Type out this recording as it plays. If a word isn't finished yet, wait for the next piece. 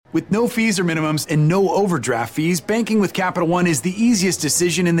With no fees or minimums and no overdraft fees, banking with Capital One is the easiest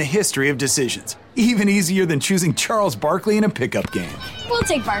decision in the history of decisions. Even easier than choosing Charles Barkley in a pickup game. We'll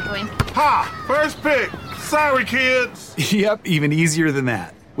take Barkley. Ha! First pick. Sorry, kids. Yep, even easier than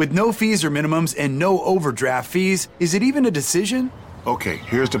that. With no fees or minimums and no overdraft fees, is it even a decision? Okay,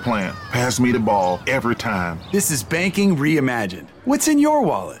 here's the plan. Pass me the ball every time. This is banking reimagined. What's in your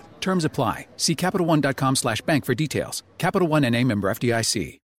wallet? Terms apply. See CapitalOne.com/bank for details. Capital One N.A. member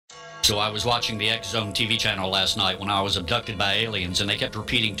FDIC. So I was watching the X Zone TV channel last night when I was abducted by aliens, and they kept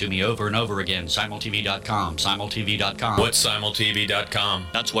repeating to me over and over again, simultv.com, simultv.com. What's simultv.com?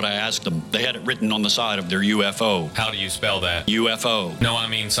 That's what I asked them. They had it written on the side of their UFO. How do you spell that? UFO. No, I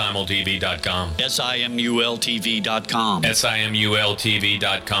mean simultv.com. simultv.com.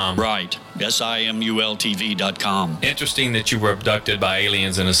 simultv.com. Right. simultv.com. Interesting that you were abducted by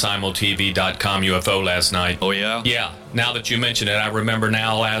aliens in a simultv.com UFO last night. Oh, yeah? Yeah. Now that you mention it, I remember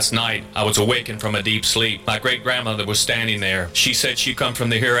now last night I was awakened from a deep sleep. My great-grandmother was standing there. She said she'd come from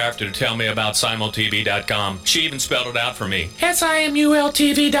the hereafter to tell me about simultv.com. She even spelled it out for me.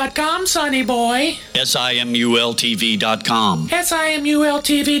 simultv.com, sonny boy. simultv.com.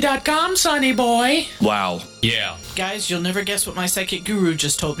 simultv.com, sonny boy. Wow. Yeah. Guys, you'll never guess what my psychic guru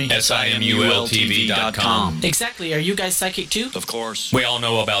just told me. simultv.com. Exactly. Are you guys psychic too? Of course. We all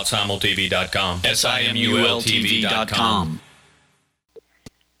know about simultv.com. simultv.com.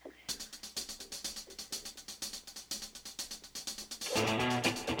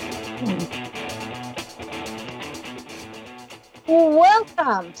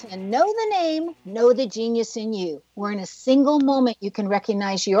 Welcome to Know the Name, Know the Genius in You, where in a single moment you can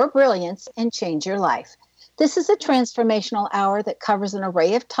recognize your brilliance and change your life. This is a transformational hour that covers an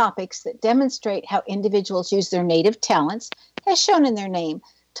array of topics that demonstrate how individuals use their native talents, as shown in their name,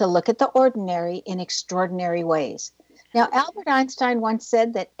 to look at the ordinary in extraordinary ways. Now, Albert Einstein once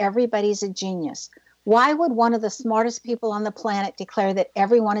said that everybody's a genius. Why would one of the smartest people on the planet declare that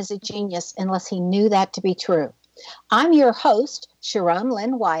everyone is a genius unless he knew that to be true? I'm your host, Shurman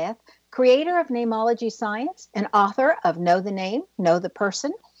Lynn Wyeth, creator of Namology Science and author of Know the Name, Know the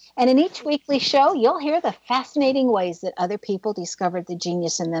Person. And in each weekly show, you'll hear the fascinating ways that other people discovered the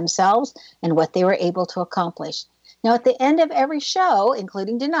genius in themselves and what they were able to accomplish. Now, at the end of every show,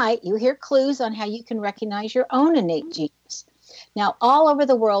 including tonight, you hear clues on how you can recognize your own innate genius. Now, all over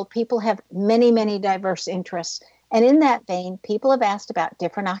the world, people have many, many diverse interests. And in that vein, people have asked about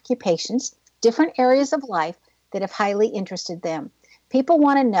different occupations, different areas of life that have highly interested them. People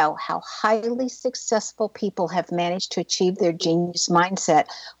want to know how highly successful people have managed to achieve their genius mindset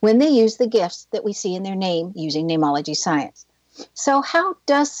when they use the gifts that we see in their name using Namology Science. So how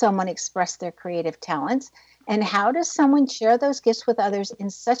does someone express their creative talents? And how does someone share those gifts with others in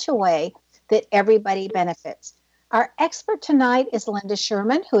such a way that everybody benefits? Our expert tonight is Linda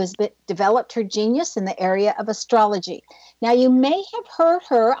Schurman, who has developed her genius in the give of astrology. Now, you may have heard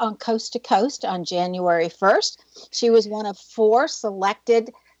her on Coast to Coast on January 1st. She was one of 4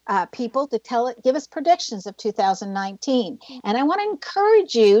 selected people to give us predictions of 2019. And I want to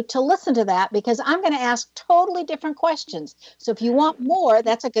encourage you to listen to that because I'm going to ask totally different questions. So if you want more,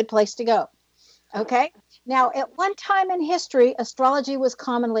 that's a good place to go. Okay? Now, at one time in history, astrology was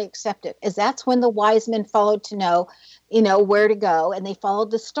commonly accepted, as that's when the wise men followed to know, where to go, and they followed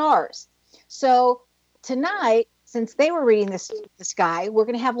the stars. So tonight, since they were reading the sky, we're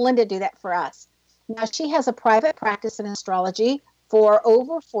going to have Linda do that for us. Now, she has a private practice in astrology for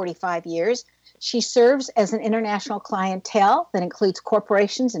over 45 years. She serves as an international clientele that includes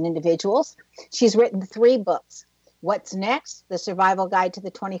corporations and individuals. She's written 3 books. What's Next? The Survival Guide to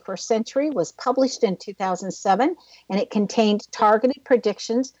the 21st Century was published in 2007, and it contained targeted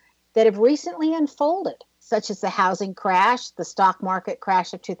predictions that have recently unfolded, such as the housing crash, the stock market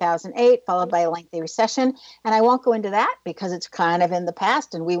crash of 2008, followed by a lengthy recession. And I won't go into that because it's kind of in the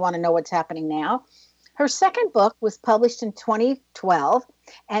past, and we want to know what's happening now. Her second book was published in 2012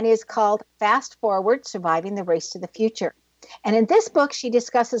 and is called Fast Forward, Surviving the Race to the Future. And in this book, she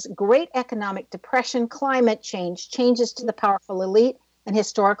discusses great economic depression, climate change, changes to the powerful elite, and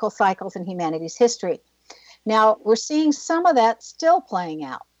historical cycles in humanity's history. Now, we're seeing some of that still playing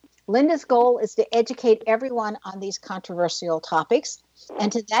out. Linda's goal is to educate everyone on these controversial topics.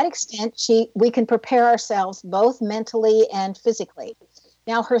 And to that extent, we can prepare ourselves both mentally and physically.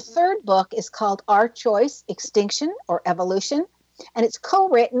 Now, her third book is called Our Choice, Extinction or Evolution, and it's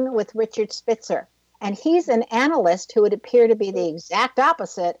co-written with Richard Spitzer. And he's an analyst who would appear to be the exact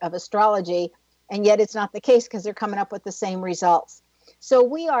opposite of astrology, and yet it's not the case because they're coming up with the same results. So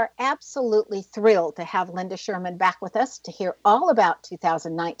we are absolutely thrilled to have Linda Schurman back with us to hear all about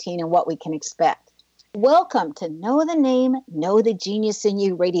 2019 and what we can expect. Welcome to Know the Name, Know the Genius in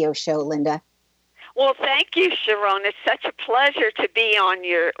You radio show, Linda. Well, thank you, Sharon. It's such a pleasure to be on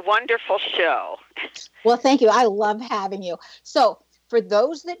your wonderful show. Well, thank you. I love having you. So, for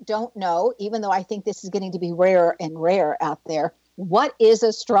those that don't know, even though I think this is getting to be rarer and rarer out there, what is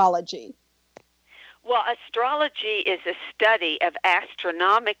astrology? Well, astrology is a study of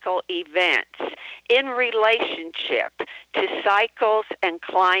astronomical events in relationship to cycles and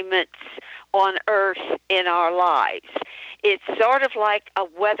climates on Earth in our lives. It's sort of like a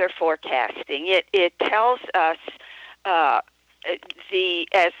weather forecasting. It tells us as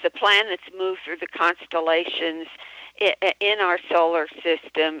the planets move through the constellations in our solar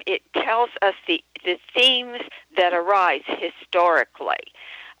system, it tells us the themes that arise historically.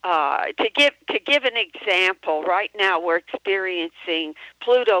 To give an example, right now we're experiencing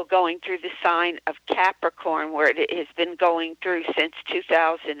Pluto going through the sign of Capricorn, where it has been going through since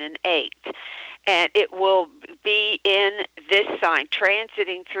 2008. And it will be in this sign,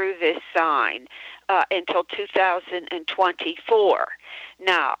 transiting through this sign until 2024.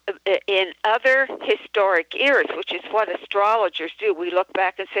 Now, in other historic eras, which is what astrologers do, we look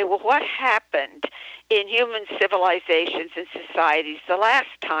back and say, well, what happened in human civilizations and societies the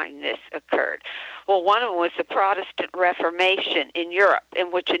last time this occurred? Well, one of them was the Protestant Reformation in Europe,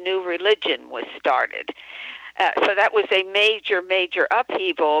 in which a new religion was started. So that was a major, major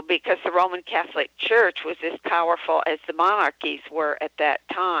upheaval because the Roman Catholic Church was as powerful as the monarchies were at that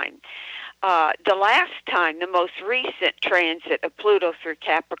time. The last time, the most recent transit of Pluto through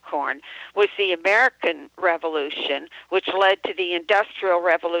Capricorn was the American Revolution, which led to the Industrial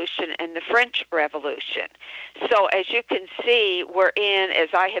Revolution and the French Revolution. So as you can see, we're in, as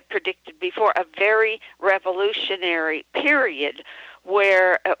I had predicted before, a very revolutionary period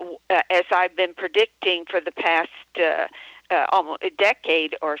where, as I've been predicting for the past almost a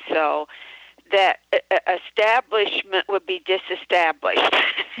decade or so, that establishment would be disestablished.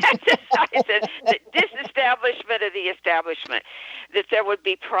 The disestablishment of the establishment. That there would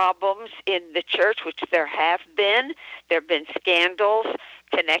be problems in the church, which there have been. There have been scandals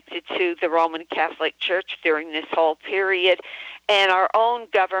connected to the Roman Catholic Church during this whole period. And our own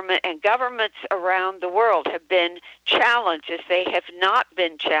government and governments around the world have been challenged as they have not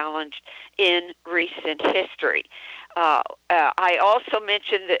been challenged in recent history. I also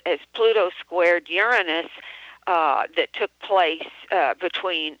mentioned that as Pluto squared Uranus that took place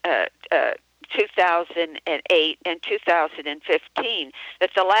between 2008 and 2015,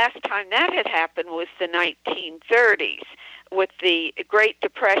 that the last time that had happened was the 1930s with the Great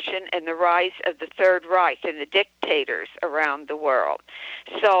Depression and the rise of the Third Reich and the dictators around the world.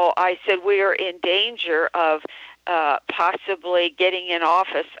 So I said we are in danger of possibly getting in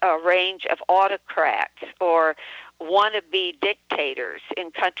office a range of autocrats or wannabe dictators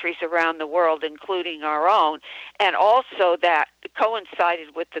in countries around the world, including our own, and also that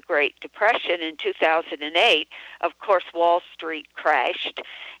coincided with the Great Depression in 2008. Of course, Wall Street crashed,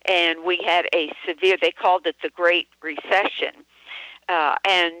 and we had a severe, they called it the Great Recession.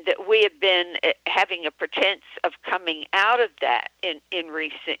 And we have been having a pretense of coming out of that in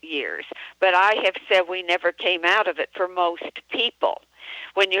recent years. But I have said we never came out of it for most people.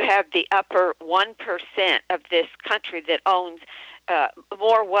 When you have the upper 1% of this country that owns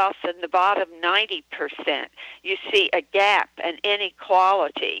more wealth than the bottom 90%, you see a gap and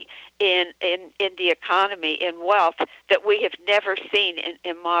inequality in the economy, in wealth, that we have never seen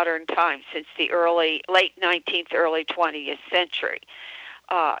in modern times since the late 19th, early 20th century.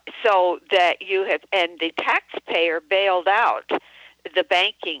 So that you have, and the taxpayer bailed out the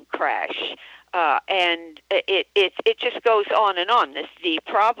banking crash. And it just goes on and on. The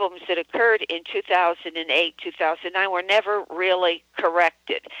problems that occurred in 2008, 2009 were never really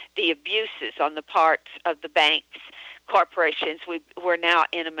corrected. The abuses on the parts of the banks, corporations, we're now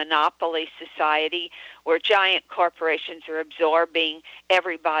in a monopoly society where giant corporations are absorbing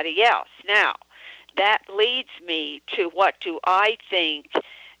everybody else. Now, that leads me to what do I think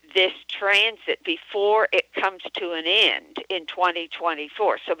this transit before it comes to an end in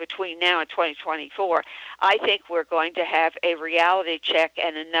 2024. So between now and 2024, I think we're going to have a reality check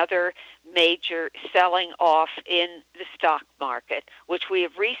and another major selling off in the stock market, which we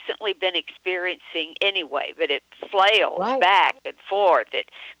have recently been experiencing anyway, but it flails back and forth.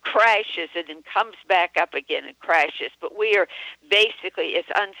 It crashes and then comes back up again and crashes. But we are basically, as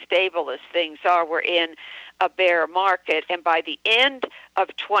unstable as things are, we're in a bear market. And by the end of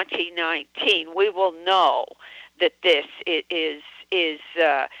 2019, we will know that this is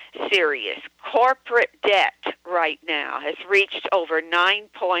serious. Corporate debt right now has reached over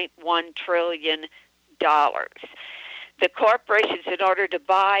 $9.1 trillion. The corporations, in order to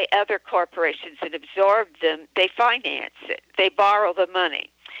buy other corporations and absorb them, they finance it. They borrow the money.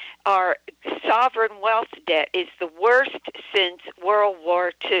 Our sovereign wealth debt is the worst since World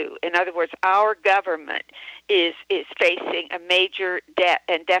War II. In other words, our government is facing a major debt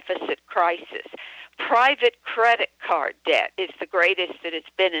and deficit crisis. Private credit card debt is the greatest that it's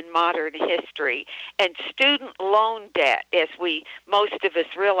been in modern history, and student loan debt, as most of us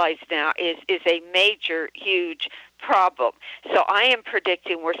realize now, is a major, huge problem. So I am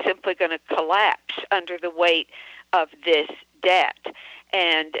predicting we're simply going to collapse under the weight of this debt,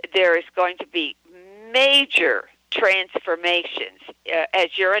 and there is going to be major transformations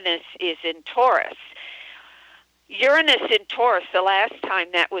as Uranus is in Taurus. Uranus in Taurus, the last time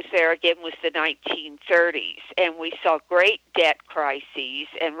that was there again was the 1930s, and we saw great debt crises,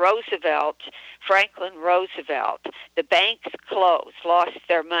 and Franklin Roosevelt, the banks closed, lost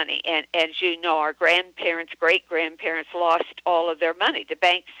their money, and as you know, our grandparents, great-grandparents lost all of their money. The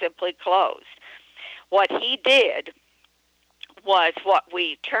banks simply closed. What he did was what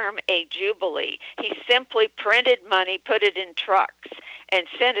we term a jubilee. He simply printed money, put it in trucks, and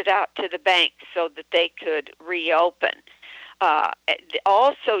sent it out to the banks so that they could reopen.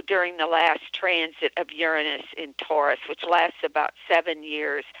 Also during the last transit of Uranus in Taurus, which lasts about 7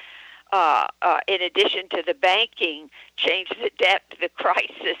 years, in addition to the banking change, the debt, the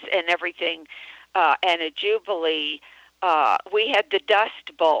crisis, and everything, and a jubilee, we had the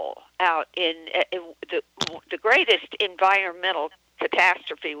Dust Bowl out in the greatest environmental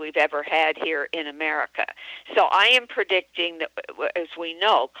catastrophe we've ever had here in America. So I am predicting that, as we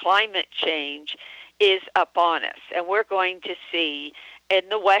know, climate change is upon us, and we're going to see in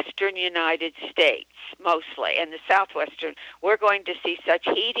the western United States mostly, and the southwestern, we're going to see such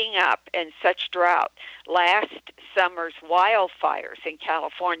heating up and such drought. Last summer's wildfires in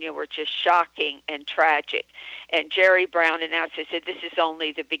California were just shocking and tragic. And Jerry Brown announced, he said, this is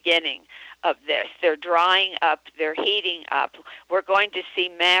only the beginning of this. They're drying up, they're heating up. We're going to see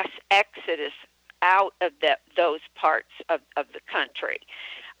mass exodus out of those parts of the country.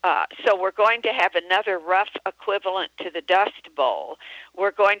 So we're going to have another rough equivalent to the Dust Bowl.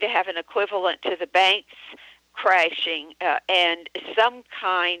 We're going to have an equivalent to the banks crashing and some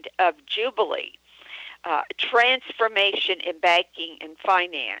kind of jubilee, transformation in banking and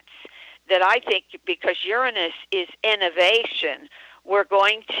finance that I think, because Uranus is innovation, we're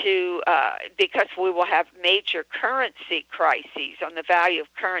going to, because we will have major currency crises on the value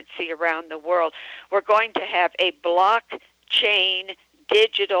of currency around the world, we're going to have a blockchain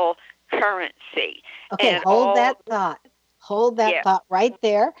digital currency. Okay, and hold that thought. Hold that thought right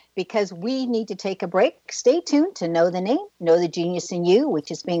there, because we need to take a break. Stay tuned to Know the Name, Know the Genius in You, which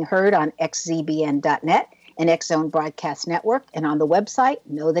is being heard on xzbn.net and X-Zone Broadcast Network, and on the website,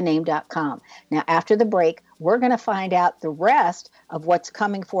 knowthename.com. Now, after the break, we're going to find out the rest of what's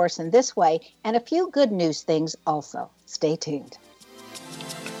coming for us in this way, and a few good news things also. Stay tuned.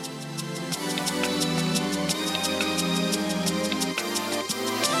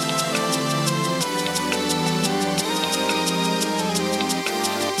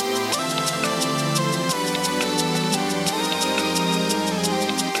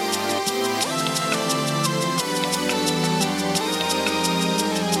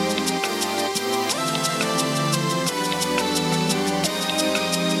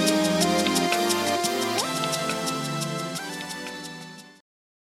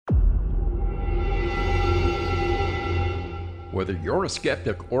 Whether you're a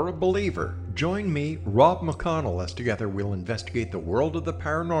skeptic or a believer, join me, Rob McConnell, as together we'll investigate the world of the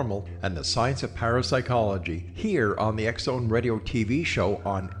paranormal and the science of parapsychology here on the X-Zone Radio TV show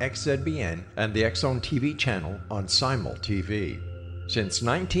on XZBN and the X-Zone TV channel on Simul TV. Since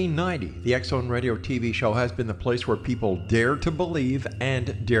 1990, the X-Zone Radio TV show has been the place where people dare to believe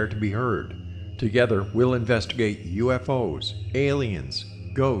and dare to be heard. Together, we'll investigate UFOs, aliens,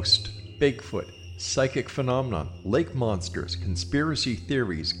 ghosts, Bigfoot, psychic phenomenon, lake monsters, conspiracy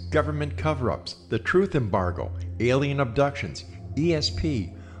theories, government cover-ups, the truth embargo, alien abductions,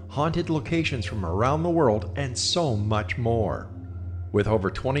 ESP, haunted locations from around the world, and so much more. With over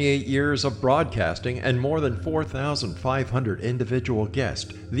 28 years of broadcasting and more than 4,500 individual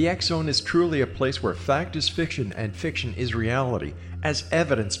guests, the X-Zone is truly a place where fact is fiction and fiction is reality, as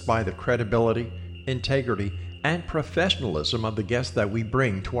evidenced by the credibility, integrity, and professionalism of the guests that we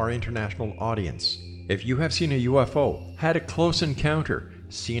bring to our international audience. If you have seen a UFO, had a close encounter,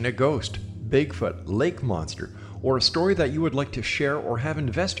 seen a ghost, Bigfoot, lake monster, or a story that you would like to share or have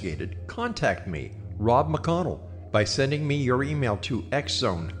investigated, contact me, Rob McConnell, by sending me your email to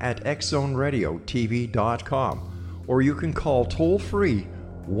xzone@xzoneradiotv.com, or you can call toll-free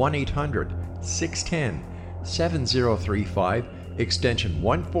 1-800-610 7035, extension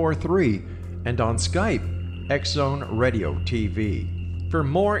 143, and on Skype, X-Zone Radio TV. For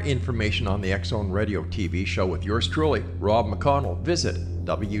more information on the X-Zone Radio TV show with yours truly, Rob McConnell, visit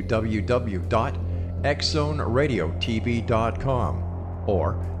www.xzoneradiotv.com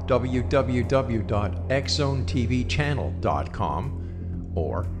or www.xzonetvchannel.com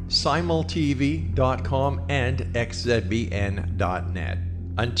or simultv.com and xzbn.net.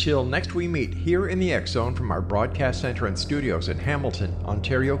 Until next we meet here in the X-Zone from our broadcast center and studios in Hamilton,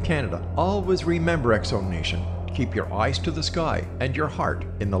 Ontario, Canada, always remember, X-Zone Nation, keep your eyes to the sky and your heart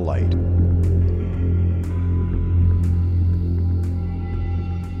in the light.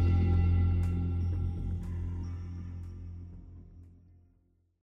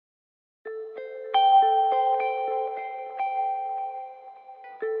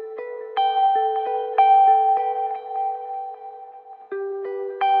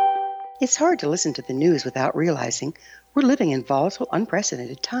 It's hard to listen to the news without realizing we're living in volatile,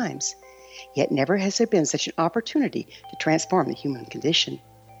 unprecedented times. Yet never has there been such an opportunity to transform the human condition.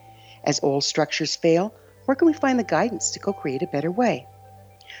 As old structures fail, where can we find the guidance to co-create a better way?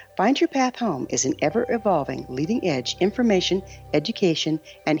 Find Your Path Home is an ever-evolving, leading-edge information, education,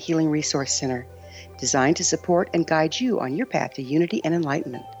 and healing resource center designed to support and guide you on your path to unity and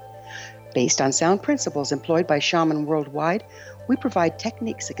enlightenment. Based on sound principles employed by shaman worldwide, we provide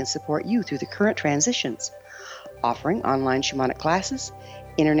techniques that can support you through the current transitions, offering online shamanic classes,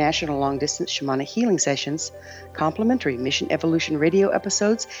 international long-distance shamanic healing sessions, complimentary Mission Evolution radio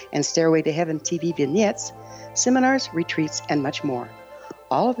episodes and Stairway to Heaven TV vignettes, seminars, retreats, and much more.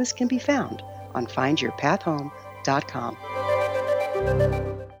 All of this can be found on findyourpathhome.com.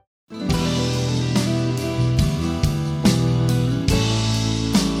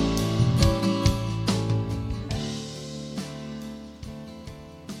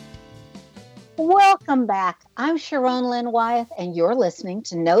 Welcome back. I'm Sharon Lynn Wyeth, and you're listening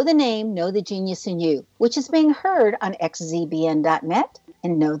to Know the Name, Know the Genius in You, which is being heard on xzbn.net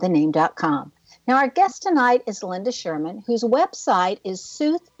and knowthename.com. Now, our guest tonight is Linda Schurman, whose website is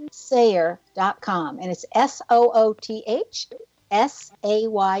soothsayer.com, and it's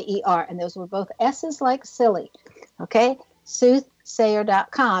SOOTHSAYER, and those were both S's like silly, okay?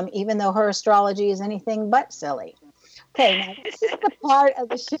 Soothsayer.com, even though her astrology is anything but silly. Okay, now this is the part of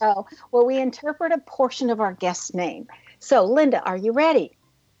the show where we interpret a portion of our guest's name. So, Linda, are you ready?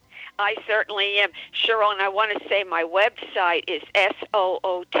 I certainly am. Sharon, I want to say my website is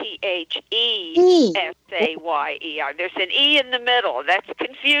SOOTHESAYER. There's an E in the middle. That's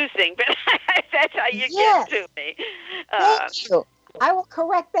confusing, but that's how you get to me. Thank you. I will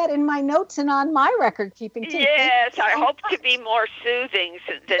correct that in my notes and on my record keeping too. Yes, I hope to be more soothing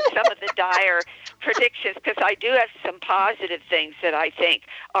than some of the dire predictions, because I do have some positive things that I think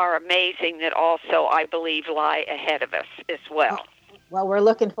are amazing that also I believe lie ahead of us as well. Well, we're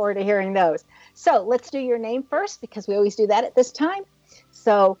looking forward to hearing those. So let's do your name first, because we always do that at this time.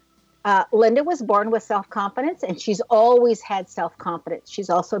 So Linda was born with self-confidence, and she's always had self-confidence. She's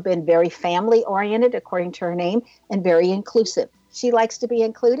also been very family-oriented, according to her name, and very inclusive. She likes to be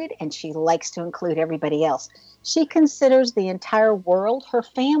included, and she likes to include everybody else. She considers the entire world her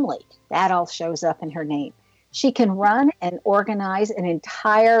family. That all shows up in her name. She can run and organize an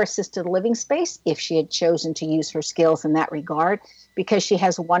entire assisted living space if she had chosen to use her skills in that regard, because she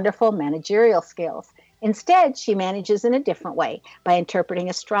has wonderful managerial skills. Instead, she manages in a different way by interpreting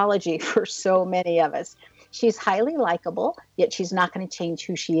astrology for so many of us. She's highly likable, yet she's not going to change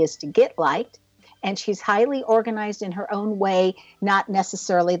who she is to get liked. And she's highly organized in her own way, not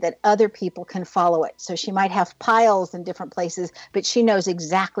necessarily that other people can follow it. So she might have piles in different places, but she knows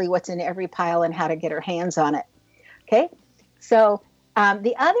exactly what's in every pile and how to get her hands on it. Okay? So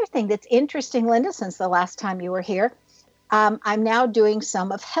the other thing that's interesting, Linda, since the last time you were here, I'm now doing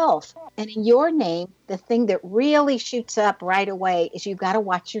some of health. And in your name, the thing that really shoots up right away is you've got to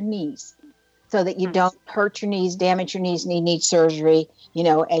watch your knees so that you don't hurt your knees, damage your knees, need surgery,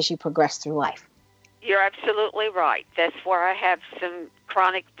 as you progress through life. You're absolutely right. That's where I have some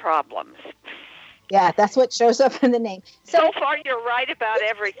chronic problems. Yeah, that's what shows up in the name. So far, you're right about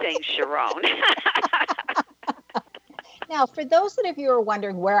everything, Sharon. Now, for those of you who are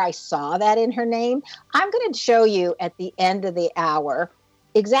wondering where I saw that in her name, I'm going to show you at the end of the hour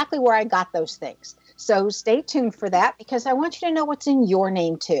exactly where I got those things. So stay tuned for that, because I want you to know what's in your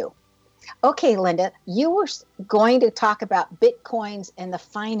name, too. Okay, Linda, you were going to talk about Bitcoins and the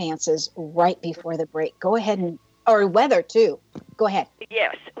finances right before the break. Go ahead and or weather too. Go ahead.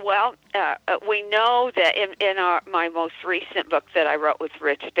 Yes. Well, we know that in my most recent book that I wrote with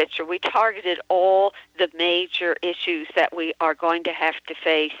Richard Spitzer, we targeted all the major issues that we are going to have to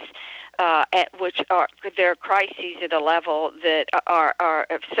face, at which are there are crises at a level that are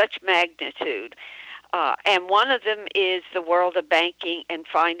of such magnitude. And one of them is the world of banking and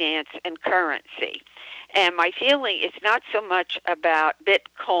finance and currency. And my feeling is not so much about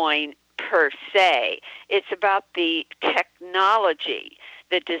Bitcoin per se. It's about the technology,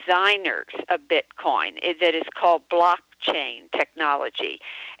 the designers of Bitcoin, that is called blockchain technology.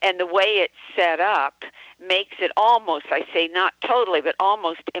 And the way it's set up makes it almost, I say not totally, but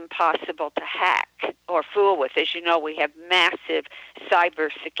almost impossible to hack or fool with. As you know, we have massive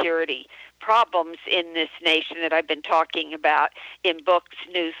cybersecurity problems in this nation that I've been talking about in books,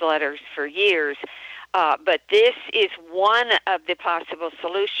 newsletters for years. But this is one of the possible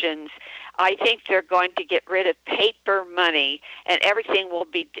solutions. I think they're going to get rid of paper money, and everything will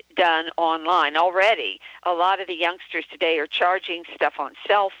be done online. Already, a lot of the youngsters today are charging stuff on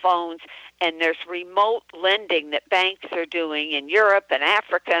cell phones, and there's remote lending that banks are doing in Europe and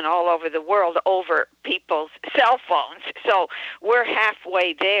Africa and all over the world over people's cell phones. So we're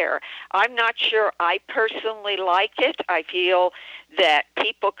halfway there. I'm not sure I personally like it. I feel that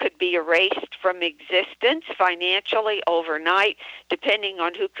people could be erased from existence financially overnight, depending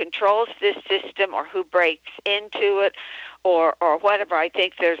on who controls this system or who breaks into it or whatever. I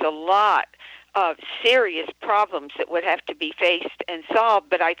think there's a lot of serious problems that would have to be faced and solved,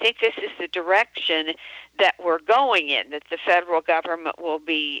 but I think this is the direction that we're going in, that the federal government will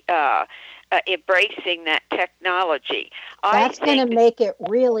be embracing that technology. That's going to make it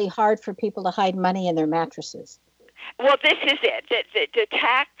really hard for people to hide money in their mattresses. Well, this is it. The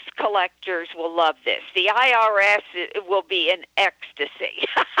tax collectors will love this. The IRS will be in ecstasy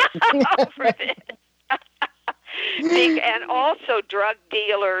over this. And also drug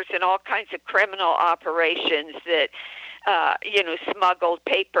dealers and all kinds of criminal operations that, smuggled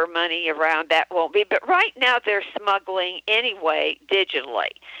paper money around, that won't be. But right now they're smuggling anyway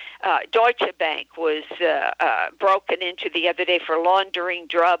digitally. Deutsche Bank was broken into the other day for laundering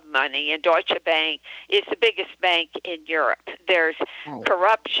drug money, and Deutsche Bank is the biggest bank in Europe. There's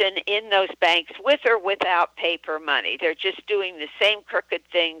corruption in those banks with or without paper money. They're just doing the same crooked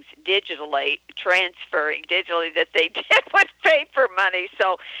things digitally, transferring digitally that they did with paper money.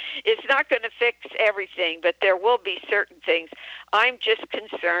 So it's not going to fix everything, but there will be certain things. I'm just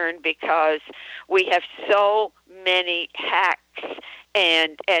concerned because we have so many hacks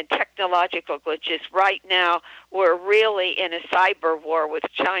and technological glitches. Right now, we're really in a cyber war with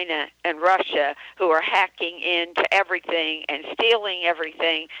China and Russia, who are hacking into everything and stealing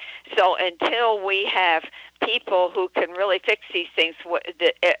everything. So until we have people who can really fix these things,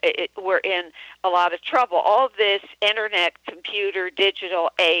 we're in a lot of trouble. All of this internet, computer, digital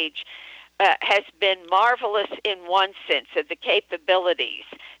age has been marvelous in one sense of the capabilities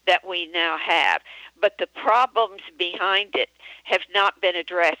that we now have, but the problems behind it have not been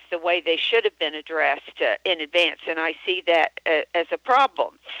addressed the way they should have been addressed in advance, and I see that as a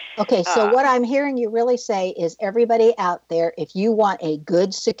problem. Okay, so what I'm hearing you really say is, everybody out there, if you want a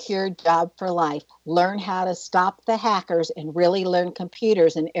good, secure job for life, learn how to stop the hackers and really learn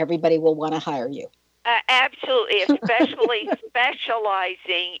computers, and everybody will want to hire you. Absolutely, especially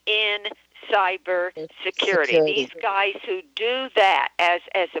specializing in cyber security. These guys who do that as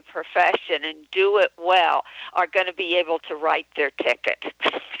a profession and do it well are going to be able to write their ticket.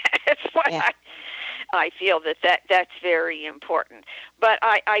 That's why I feel that's very important. But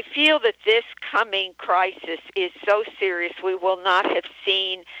I feel that this coming crisis is so serious. We will not have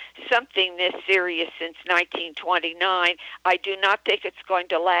seen something this serious since 1929. I do not think it's going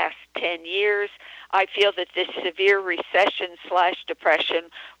to last 10 years. I feel that this severe recession/depression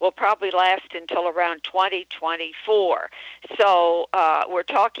will probably last until around 2024. So we're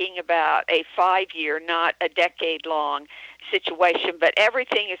talking about a 5-year, not a decade-long situation, but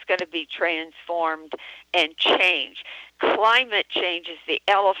everything is going to be transformed and changed. Climate change is the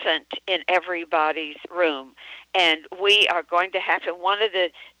elephant in everybody's room, and we are going to have to, one of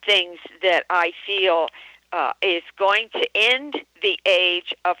the things that I feel is going to end the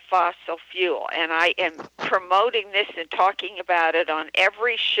age of fossil fuel. And I am promoting this and talking about it on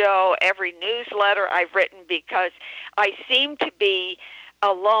every show, every newsletter I've written, because I seem to be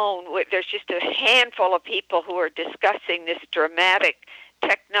alone. There's just a handful of people who are discussing this dramatic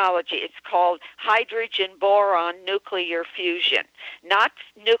technology. It's called hydrogen boron nuclear fusion, not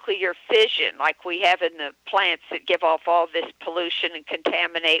nuclear fission like we have in the plants that give off all this pollution and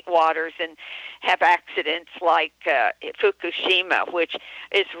contaminate waters and have accidents like Fukushima, which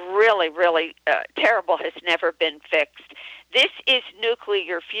is really, really terrible, has never been fixed. This is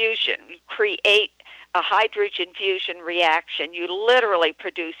nuclear fusion. You create a hydrogen fusion reaction. You literally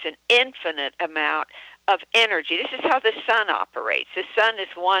produce an infinite amount of energy. This is how the sun operates. The sun is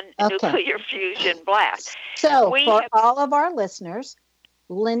one nuclear fusion blast. So for all of our listeners,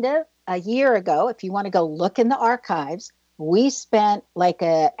 Linda, a year ago, if you want to go look in the archives, we spent like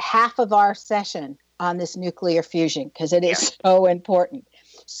a half of our session on this nuclear fusion because it is so important.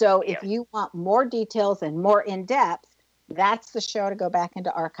 So if you want more details and more in depth, that's the show to go back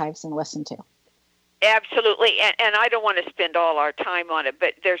into archives and listen to. Absolutely, and I don't want to spend all our time on it,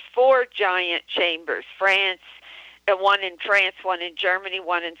 but there's 4 giant chambers, one in France, one in Germany,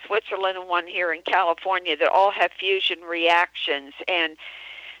 one in Switzerland, and one here in California that all have fusion reactions. And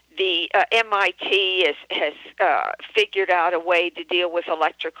the MIT has figured out a way to deal with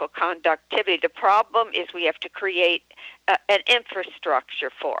electrical conductivity. The problem is we have to create an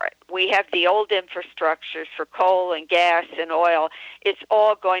infrastructure for it. We have the old infrastructures for coal and gas and oil. It's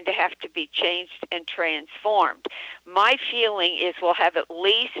all going to have to be changed and transformed. My feeling is we'll have at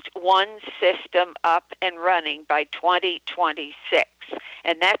least one system up and running by 2026.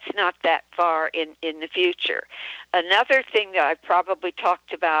 And that's not that far in the future. Another thing that I've probably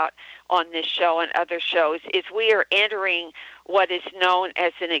talked about on this show and other shows is we are entering what is known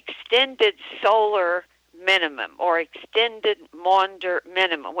as an extended solar minimum or extended Maunder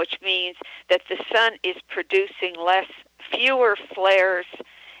minimum, which means that the sun is producing fewer flares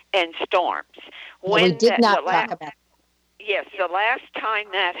and storms. We did not talk about that. Yes, the last time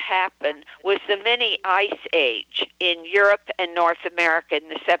that happened was the mini ice age in Europe and North America in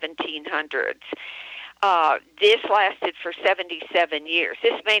the 1700s. This lasted for 77 years.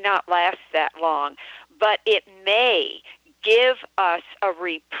 This may not last that long, but it may give us a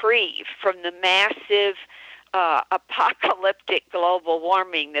reprieve from the massive apocalyptic global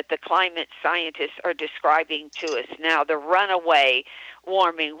warming that the climate scientists are describing to us now, the runaway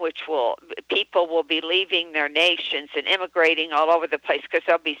warming, which people will be leaving their nations and immigrating all over the place because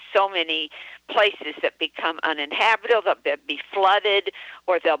there'll be so many places that become uninhabitable, they'll be flooded,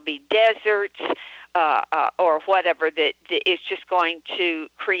 or there'll be deserts, or whatever, that is just going to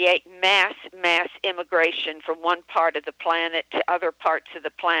create mass immigration from one part of the planet to other parts of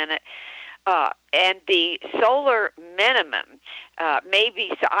the planet. And the solar minimum,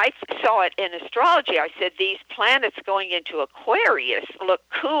 so I saw it in astrology. I said, these planets going into Aquarius look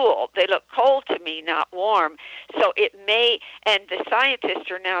cool. They look cold to me, not warm. So it may, and the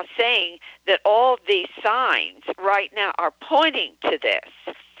scientists are now saying that all these signs right now are pointing to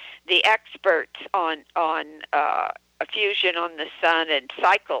this. The experts on fusion on the sun and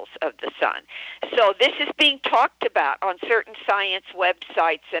cycles of the sun. So this is being talked about on certain science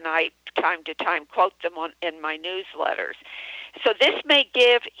websites, and I, time to time, quote them in my newsletters. So this may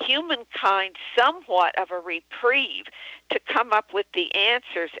give humankind somewhat of a reprieve to come up with the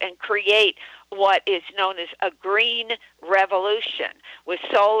answers and create what is known as a green revolution with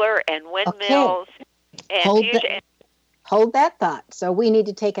solar and windmills and fusion. Hold that thought. So we need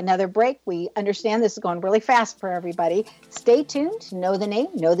to take another break. We understand this is going really fast for everybody. Stay tuned. Know the Name,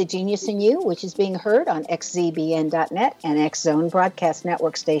 Know the Genius in You, which is being heard on xzbn.net and X-Zone Broadcast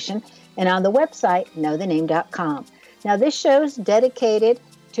Network Station, and on the website, knowthename.com. Now, this show's dedicated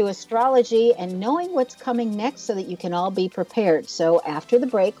to astrology and knowing what's coming next so that you can all be prepared. So after the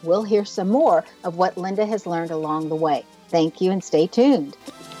break, we'll hear some more of what Linda has learned along the way. Thank you and stay tuned.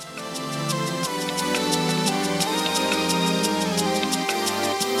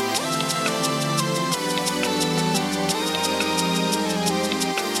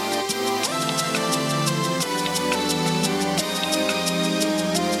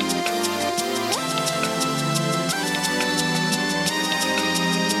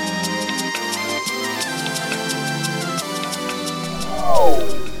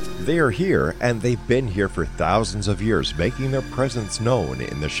 They are here, and they've been here for thousands of years, making their presence known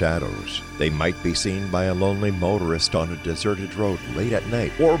in the shadows. They might be seen by a lonely motorist on a deserted road late at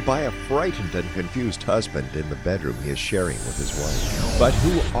night, or by a frightened and confused husband in the bedroom he is sharing with his wife. But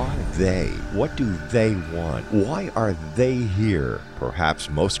who are they? What do they want? Why are they here? Perhaps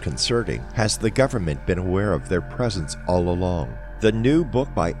most concerning, has the government been aware of their presence all along? The new book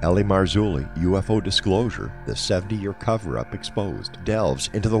by Ellie Marzulli, UFO Disclosure, The 70-Year Cover-Up Exposed, delves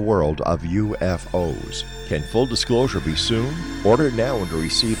into the world of UFOs. Can full disclosure be soon? Order now and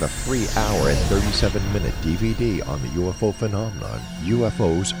receive a free hour and 37-minute DVD on the UFO phenomenon.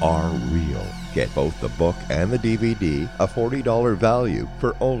 UFOs are real. Get both the book and the DVD, a $40 value,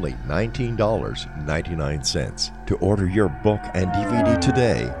 for only $19.99. To order your book and DVD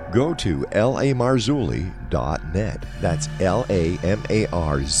today, go to lamarzulli.net. That's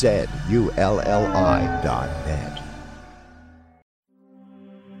LAMARZULLI.net.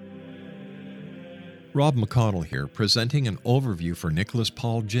 Rob McConnell here, presenting an overview for Nicholas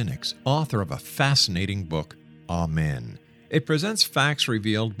Paul Jennings, author of a fascinating book, Amen. It presents facts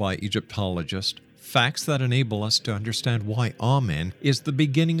revealed by Egyptologists, facts that enable us to understand why Amen is the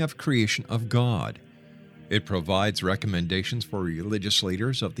beginning of creation of God. It provides recommendations for religious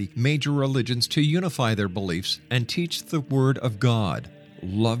leaders of the major religions to unify their beliefs and teach the Word of God.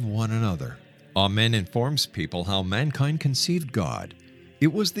 Love one another. Amen informs people how mankind conceived God.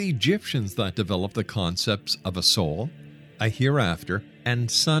 It was the Egyptians that developed the concepts of a soul, a hereafter, and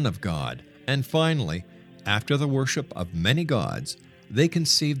Son of God. And finally, after the worship of many gods, they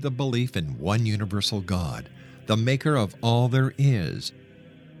conceived the belief in one universal God, the maker of all there is.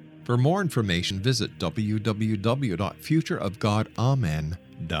 For more information, visit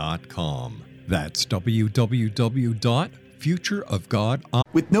www.futureofgodamen.com. That's www.futureofgodamen.com.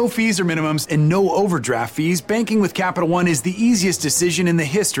 With no fees or minimums and no overdraft fees, banking with Capital One is the easiest decision in the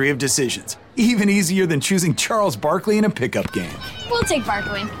history of decisions. Even easier than choosing Charles Barkley in a pickup game. We'll take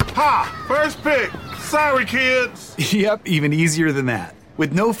Barkley. Ha! First pick. Sorry, kids. Yep, even easier than that.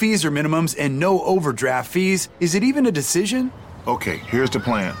 With no fees or minimums and no overdraft fees, is it even a decision? Okay, here's the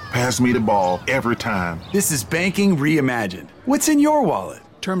plan. Pass me the ball every time. This is banking reimagined. What's in your wallet?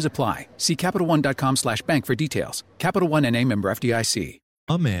 Terms apply. See CapitalOne.com/bank for details. Capital One N.A. member FDIC.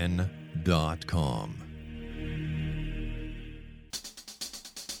 Amen.com.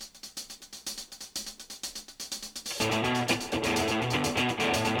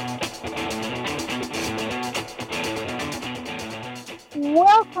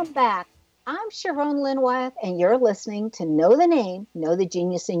 Welcome back. I'm Shurman Linwyeth, and you're listening to Know the Name, Know the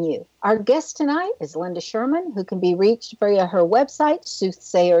Genius in You. Our guest tonight is Linda Schurman, who can be reached via her website,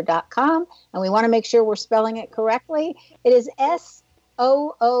 soothsayer.com, and we want to make sure we're spelling it correctly. It is SOOTH,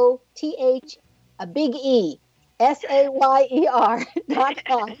 a big E, SAYER.com.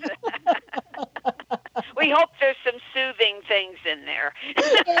 We hope there's some soothing things in there.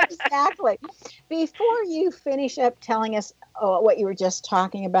 Exactly. Before you finish up telling us what you were just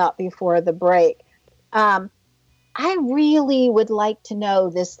talking about before the break, I really would like to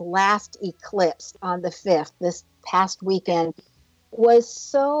know, this last eclipse on the 5th, this past weekend, was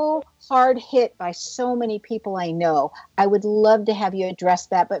so hard hit by so many people I know. I would love to have you address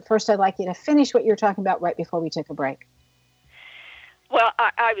that. But first, I'd like you to finish what you were talking about right before we took a break. Well,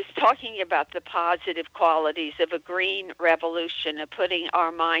 I was talking about the positive qualities of a green revolution, of putting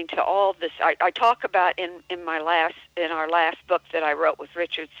our mind to all this. I talk about in our last book that I wrote with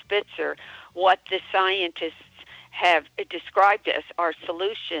Richard Spitzer, what the scientists have described as our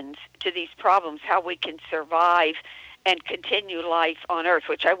solutions to these problems, how we can survive and continue life on Earth,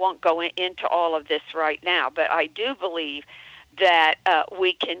 which I won't go into all of this right now, but I do believe that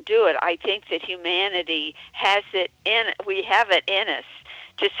we can do it. I think that humanity we have it in us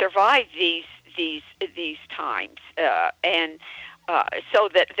to survive these times, and so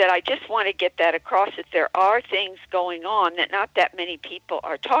that I just want to get that across, that there are things going on that not that many people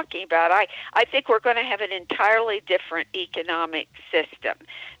are talking about. I think we're going to have an entirely different economic system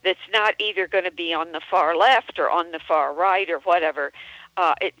that's not either going to be on the far left or on the far right or whatever.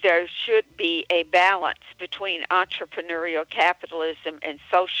 There should be a balance between entrepreneurial capitalism and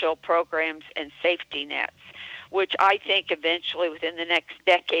social programs and safety nets, which I think eventually within the next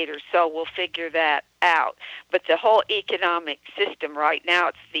decade or so we'll figure that out. But the whole economic system right now,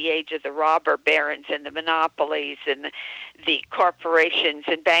 it's the age of the robber barons and the monopolies and the corporations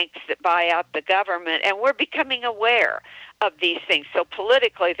and banks that buy out the government, and we're becoming aware of these things. So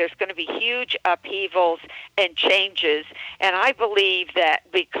politically, there's going to be huge upheavals and changes, and I believe that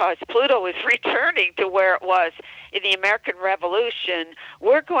because Pluto is returning to where it was in the American Revolution,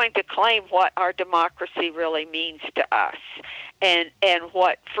 we're going to claim what our democracy really means to us, and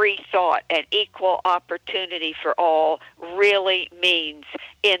what free thought and equal opportunity for all really means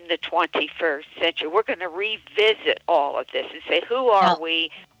in the 21st century. We're going to revisit all of this and say, who are we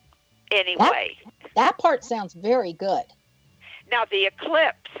anyway? That part sounds very good. Now, the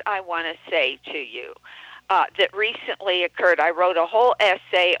eclipse, I want to say to you, that recently occurred, I wrote a whole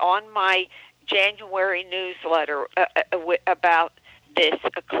essay on my January newsletter about this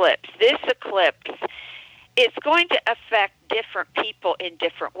eclipse. This eclipse is going to affect different people in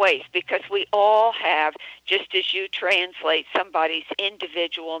different ways, because we all have, just as you translate somebody's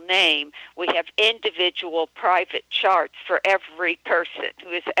individual name, we have individual private charts for every person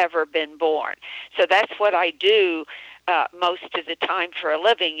who has ever been born. So that's what I do most of the time for a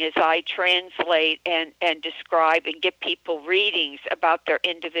living, is I translate and describe and give people readings about their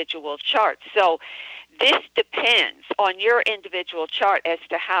individual charts. So this depends on your individual chart as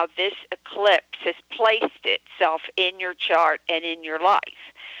to how this eclipse has placed itself in your chart and in your life.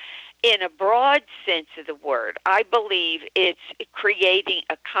 In a broad sense of the word, I believe it's creating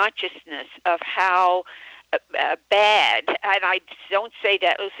a consciousness of how bad, and I don't say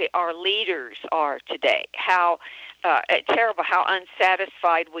that, let's say our leaders are today, how terrible, how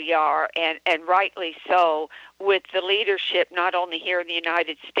unsatisfied we are, and rightly so, with the leadership not only here in the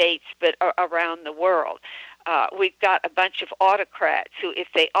United States but around the world. We've got a bunch of autocrats who, if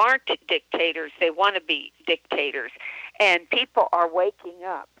they aren't dictators, they want to be dictators. And people are waking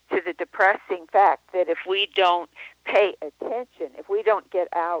up to the depressing fact that if we don't pay attention, if we don't get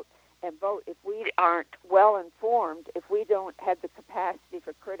out and vote, if we aren't well informed, if we don't have the capacity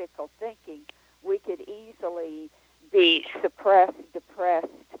for critical thinking, we could easily be suppressed, depressed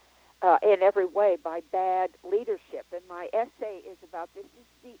in every way by bad leadership. And my essay is about this is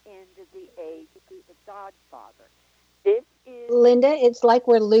the end of the age of the Godfather. This is Linda, it's like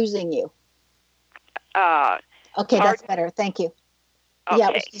we're losing you. Okay, pardon? That's better. Thank you. Okay. Yeah,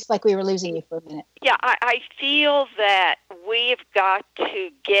 it was just like we were losing you for a minute. Yeah, I feel that we've got to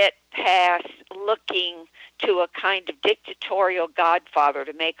get past looking to a kind of dictatorial godfather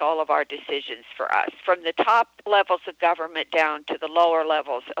to make all of our decisions for us, from the top levels of government down to the lower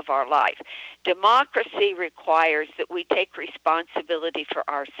levels of our life. Democracy requires that we take responsibility for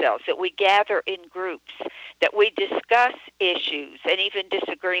ourselves, that we gather in groups, that we discuss issues and even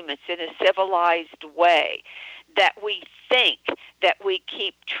disagreements in a civilized way, that we think, that we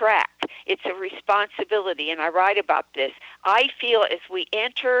keep track. It's a responsibility, and I write about this. I feel as we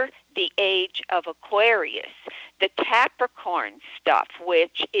enter the age of Aquarius, the Capricorn stuff,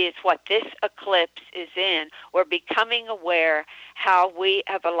 which is what this eclipse is in, we're becoming aware how we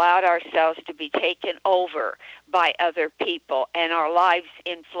have allowed ourselves to be taken over by other people and our lives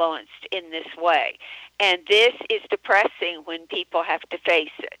influenced in this way. And this is depressing when people have to face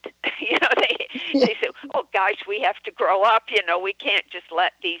it. You know, they say, "Oh gosh, we have to grow up. You know, we can't just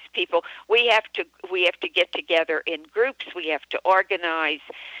let these people. We have to get together in groups. We have to organize.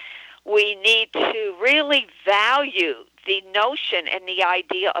 We need to really value the notion and the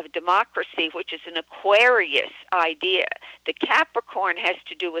idea of democracy, which is an Aquarius idea. The Capricorn has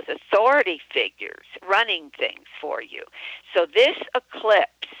to do with authority figures running things for you. So this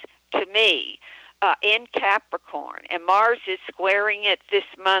eclipse, to me, in Capricorn, and Mars is squaring it this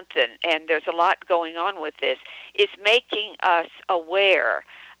month, and there's a lot going on with this, is making us aware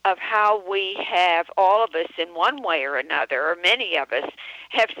of how we have, all of us in one way or another, or many of us,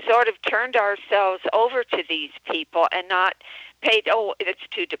 have sort of turned ourselves over to these people and not paid, oh, it's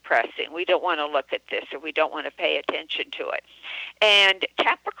too depressing. We don't want to look at this, or we don't want to pay attention to it. And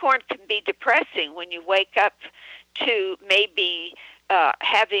Capricorn can be depressing when you wake up to maybe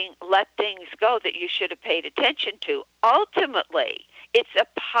having let things go that you should have paid attention to. Ultimately, it's a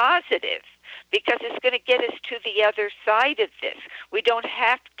positive, because it's going to get us to the other side of this. We don't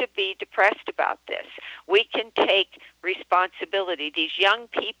have to be depressed about this. We can take responsibility. These young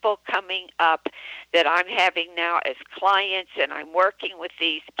people coming up that I'm having now as clients, and I'm working with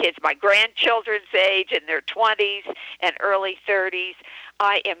these kids, my grandchildren's age, in their 20s and early 30s,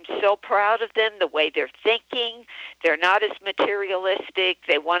 I am so proud of them, the way they're thinking. They're not as materialistic.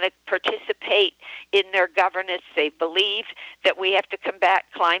 They want to participate in their governance. They believe that we have to combat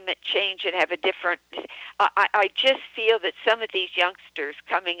climate change and have a different... I just feel that some of these youngsters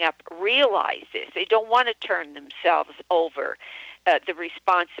coming up realize this. They don't want to turn themselves over, the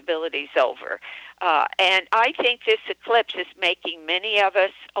responsibilities over. And I think this eclipse is making many of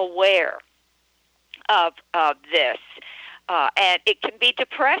us aware of this. And it can be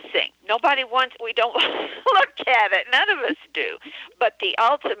depressing. We don't look at it. None of us do. But the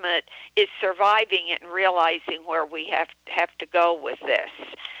ultimate is surviving it and realizing where we have to go with this.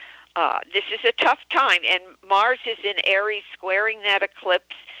 This is a tough time, and Mars is in Aries, squaring that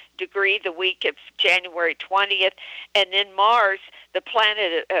eclipse degree the week of January 20th, and then Mars, the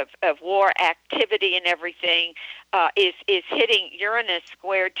planet of war, activity, and everything, is hitting Uranus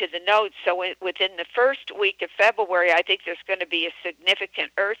squared to the node. So within the first week of February, I think there's going to be a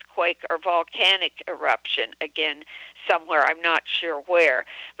significant earthquake or volcanic eruption again somewhere, I'm not sure where,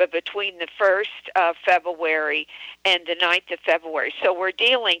 but between the 1st of February and the 9th of February. So we're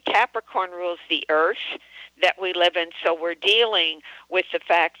dealing, Capricorn rules the earth that we live in, so we're dealing with the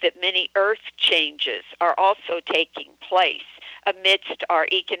fact that many earth changes are also taking place amidst our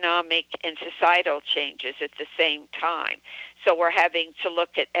economic and societal changes at the same time. So we're having to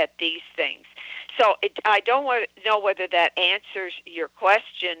look at these things. So I don't know whether that answers your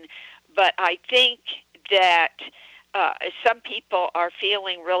question, but I think that some people are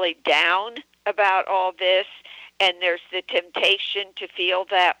feeling really down about all this, and there's the temptation to feel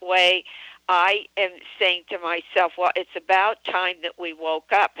that way. I am saying to myself, well, it's about time that we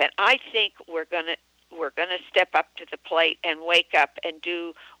woke up, and I think we're going to step up to the plate and wake up and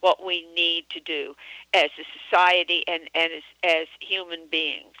do what we need to do as a society and as human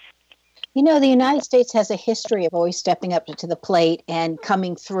beings. You know, the United States has a history of always stepping up to the plate and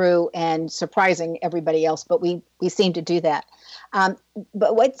coming through and surprising everybody else, but we seem to do that.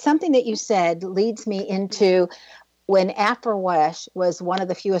 But something that you said leads me into when Afterwash was one of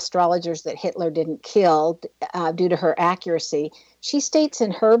the few astrologers that Hitler didn't kill due to her accuracy. She states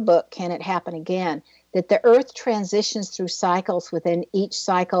in her book, Can It Happen Again?, that the Earth transitions through cycles within each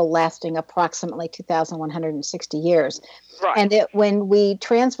cycle lasting approximately 2,160 years. Right. And that when we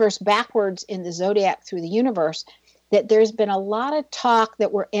transverse backwards in the zodiac through the universe, that there's been a lot of talk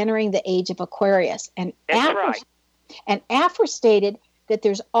that we're entering the age of Aquarius. And Afra stated that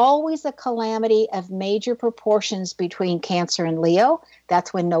there's always a calamity of major proportions between Cancer and Leo.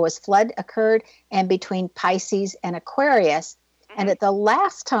 That's when Noah's flood occurred, and between Pisces and Aquarius. And at the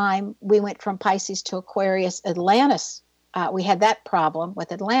last time we went from Pisces to Aquarius, Atlantis, we had that problem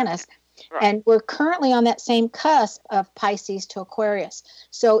with Atlantis. Right. And we're currently on that same cusp of Pisces to Aquarius.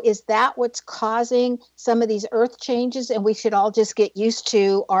 So is that what's causing some of these earth changes, and we should all just get used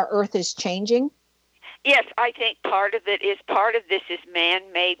to our earth is changing? Yes, I think part of this is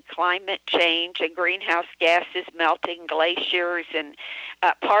man-made climate change and greenhouse gases melting glaciers, and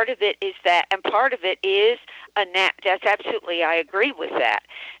part of it is that, and part of it is that's absolutely, I agree with that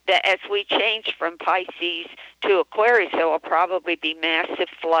as we change from Pisces to Aquarius, there will probably be massive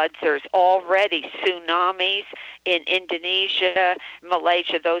floods. There's already tsunamis in Indonesia,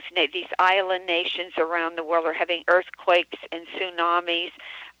 Malaysia. These island nations around the world are having earthquakes and tsunamis.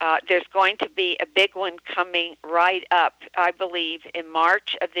 There's going to be a big one coming right up, I believe, in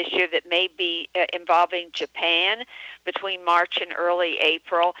March of this year that may be involving Japan between March and early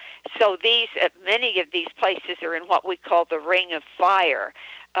April. So many of these places are in what we call the Ring of Fire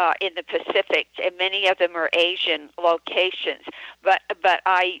in the Pacific, and many of them are Asian locations. But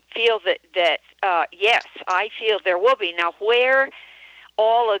I feel that yes, I feel there will be. Now, where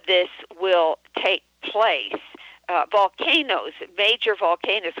all of this will take place, volcanoes, major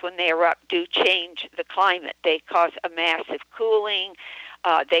volcanoes, when they erupt, do change the climate. They cause a massive cooling.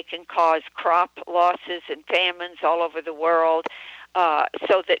 They can cause crop losses and famines all over the world.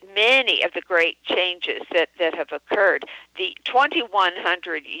 So that many of the great changes that have occurred, the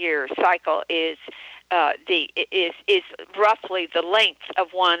 2,100-year cycle is roughly the length of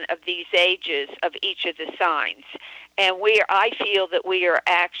one of these ages of each of the signs. And I feel that we are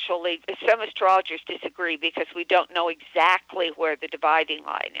actually, some astrologers disagree because we don't know exactly where the dividing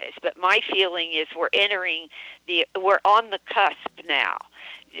line is. But my feeling is we're on the cusp now.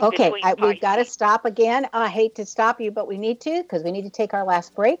 Okay, we've got to stop again. I hate to stop you, but we need to, because we need to take our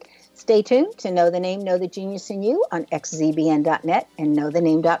last break. Stay tuned to Know the Name, Know the Genius in You on xzbn.net and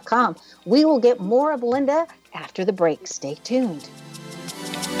knowthename.com. We will get more of Linda after the break. Stay tuned.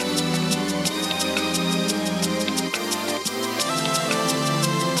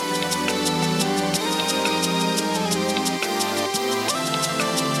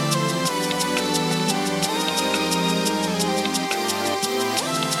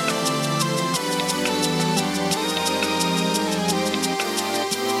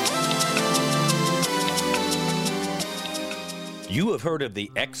 You have heard of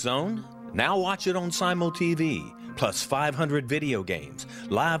the X Zone? Now watch it on Simul TV, plus 500 video games,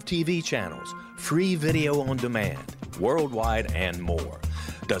 live TV channels, free video on demand, worldwide, and more.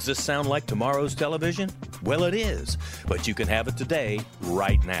 Does this sound like tomorrow's television? Well, it is, but you can have it today,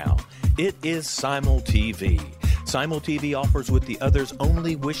 right now. It is Simul TV. Simul TV offers what the others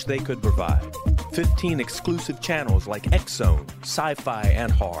only wish they could provide. 15 exclusive channels like X Zone, sci-fi, and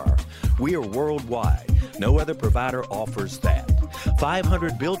horror. We are worldwide. No other provider offers that.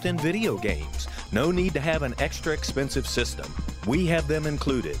 500 built-in video games. No need to have an extra expensive system. We have them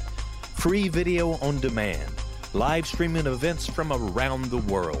included. Free video on demand. Live streaming events from around the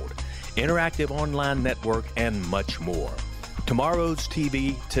world. Interactive online network, and much more. Tomorrow's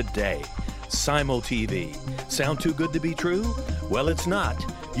TV today. Simul TV. Sound too good to be true? Well, it's not.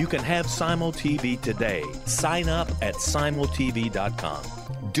 You can have Simul TV today. Sign up at simultv.com.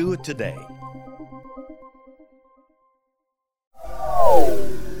 Do it today.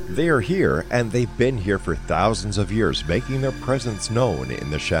 They are here, and they've been here for thousands of years, making their presence known in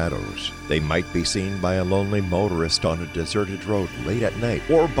the shadows. They might be seen by a lonely motorist on a deserted road late at night,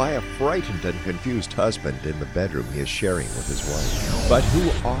 or by a frightened and confused husband in the bedroom he is sharing with his wife. But who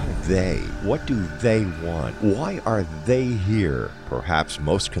are they? What do they want? Why are they here? Perhaps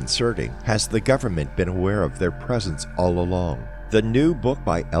most concerning, has the government been aware of their presence all along? The new book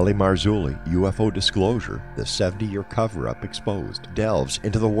by Ellie Marzulli, UFO Disclosure, the 70-year cover-up exposed, delves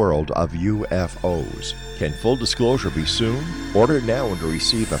into the world of UFOs. Can full disclosure be soon? Order now and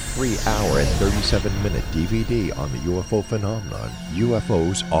receive a free hour and 37-minute DVD on the UFO phenomenon.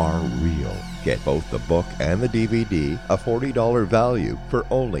 UFOs are real. Get both the book and the DVD, a $40 value, for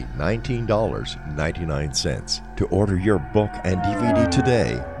only $19.99. To order your book and DVD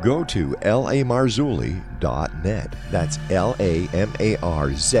today, go to lamarzulli.net. That's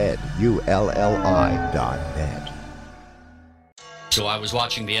LAMARZULLI.net. So I was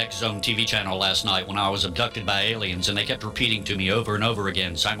watching the X-Zone TV channel last night when I was abducted by aliens, and they kept repeating to me over and over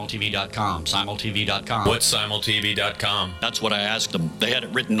again, simultv.com, simultv.com. What's simultv.com? That's what I asked them. They had it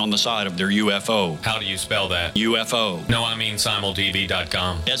written on the side of their UFO. How do you spell that? UFO. No, I mean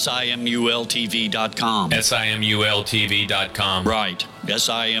simultv.com. simultv.com. simultv.com. Right.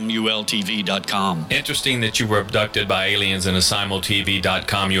 simultv.com. Interesting that you were abducted by aliens in a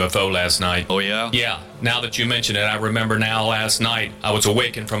simultv.com UFO last night. Oh, yeah? Yeah. Now that you mention it, I remember now last night I was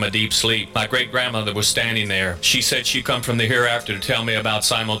awakened from a deep sleep. My great-grandmother was standing there. She said she'd come from the hereafter to tell me about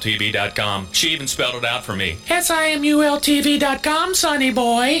simultv.com. She even spelled it out for me. simultv.com, sonny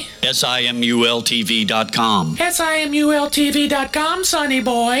boy. simultv.com. simultv.com, sonny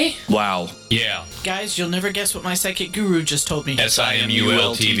boy. Wow. Yeah. Guys, you'll never guess what my psychic guru just told me.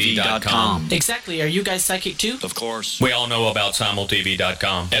 simultv.com. Exactly. Are you guys psychic too? Of course. We all know about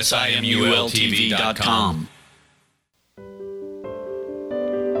simultv.com. simultv.com.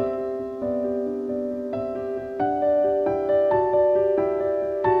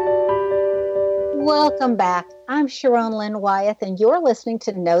 Welcome back. I'm Sharon Lynn Wyeth, and you're listening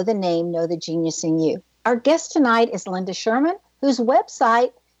to Know the Name, Know the Genius in You. Our guest tonight is Linda Schurman, whose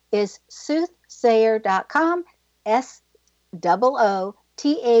website is soothsayer.com,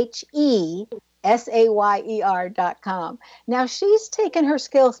 SOOTHESAYER.com. Now, she's taken her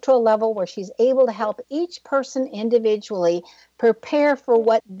skills to a level where she's able to help each person individually prepare for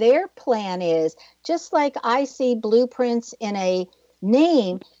what their plan is. Just like I see blueprints in a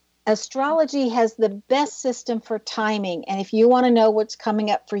name, astrology has the best system for timing. And if you want to know what's coming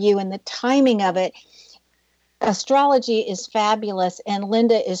up for you and the timing of it, astrology is fabulous. And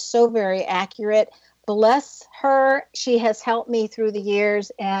Linda is so very accurate. Bless her. She has helped me through the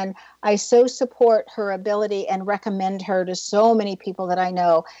years, and I so support her ability and recommend her to so many people that I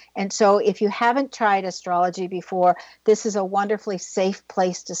know. And so if you haven't tried astrology before, this is a wonderfully safe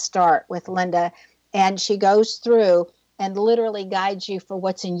place to start with Linda. And she goes through and literally guides you for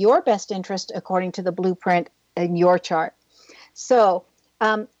what's in your best interest according to the blueprint in your chart. So,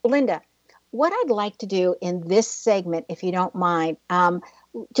 Linda, what I'd like to do in this segment, if you don't mind,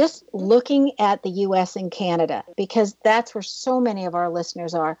 just looking at the U.S. and Canada, because that's where so many of our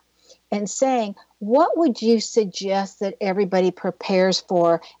listeners are, and saying, what would you suggest that everybody prepares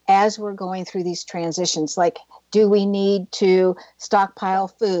for as we're going through these transitions? Like, do we need to stockpile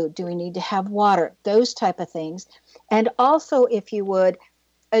food? Do we need to have water? Those type of things. And also, if you would,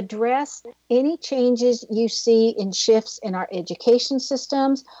 address any changes you see in shifts in our education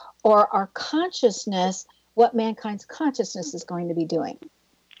systems or our consciousness, what mankind's consciousness is going to be doing.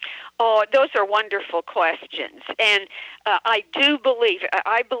 Oh, those are wonderful questions. And I believe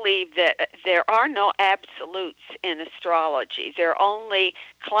that there are no absolutes in astrology. There are only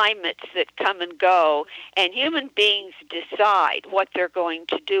climates that come and go, and human beings decide what they're going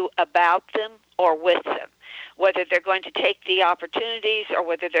to do about them or with them, whether they're going to take the opportunities or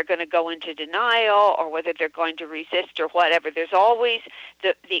whether they're going to go into denial or whether they're going to resist or whatever. There's always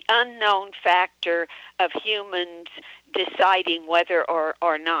the unknown factor of humans deciding whether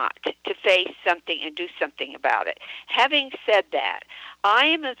or not to face something and do something about it. Having said that, I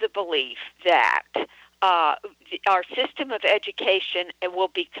am of the belief that our system of education will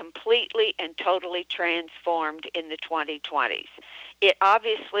be completely and totally transformed in the 2020s. It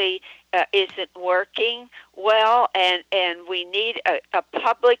obviously isn't working well, and we need a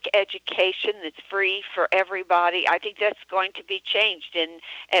public education that's free for everybody. I think that's going to be changed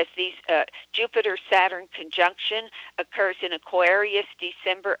as these Jupiter-Saturn conjunction occurs in Aquarius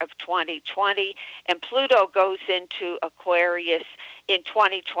December of 2020, and Pluto goes into Aquarius in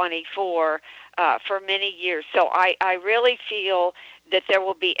 2024 for many years. So I really feel that there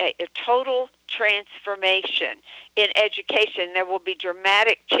will be a total transformation in education. There will be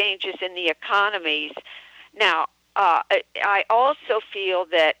dramatic changes in the economies. Now, I also feel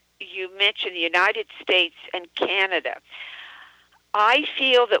that you mentioned the United States and Canada. I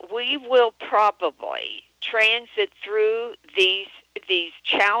feel that we will probably transit through these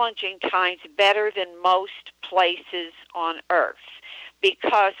challenging times better than most places on Earth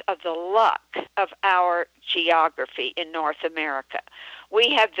because of the luck of our geography in North America. We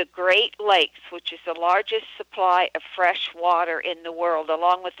have the Great Lakes, which is the largest supply of fresh water in the world,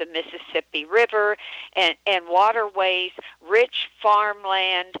 along with the Mississippi River and waterways, rich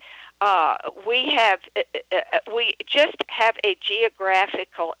farmland. We just have a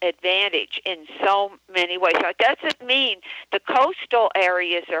geographical advantage in so many ways. Now, it doesn't mean the coastal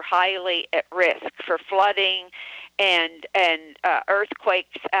areas are highly at risk for flooding and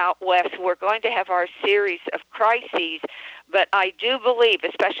earthquakes out west. We're going to have our series of crises, but I do believe,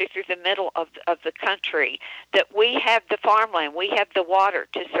 especially through the middle of the country, that we have the farmland, we have the water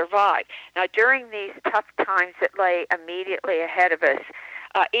to survive. Now, during these tough times that lay immediately ahead of us,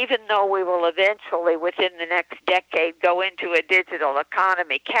 even though we will eventually, within the next decade, go into a digital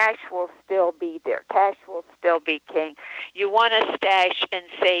economy, cash will still be there. Cash will still be king. You want to stash and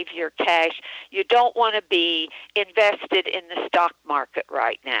save your cash. You don't want to be invested in the stock market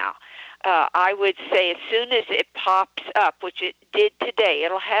right now. I would say as soon as it pops up, which it did today,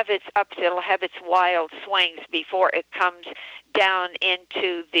 it'll have its ups, it'll have its wild swings before it comes down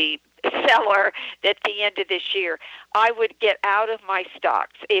into the cellar at the end of this year. I would get out of my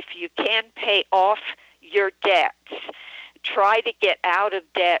stocks. If you can pay off your debts, try to get out of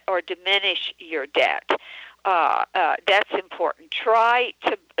debt or diminish your debt. That's important. Try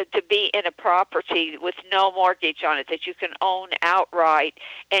to be in a property with no mortgage on it that you can own outright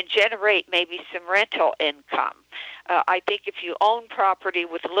and generate maybe some rental income. I think if you own property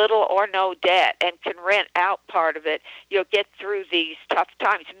with little or no debt and can rent out part of it, you'll get through these tough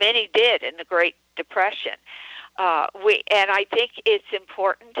times. Many did in the Great Depression. And I think it's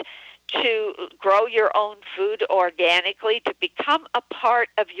important to grow your own food organically, to become a part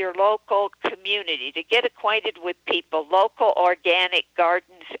of your local community, to get acquainted with people, local organic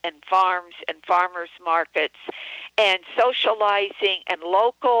gardens and farms and farmers markets, and socializing and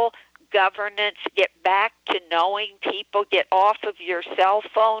local governance. Get back to knowing people. Get off of your cell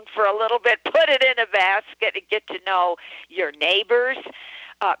phone for a little bit. Put it in a basket and get to know your neighbors,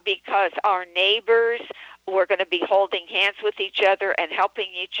 because our neighbors, we're going to be holding hands with each other and helping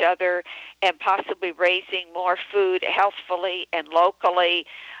each other and possibly raising more food healthfully and locally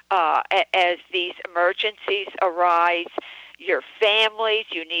as these emergencies arise. Your families,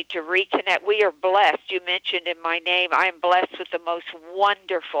 you need to reconnect. We are blessed. You mentioned in my name, I am blessed with the most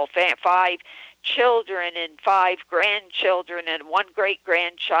wonderful 5 children and 5 grandchildren and 1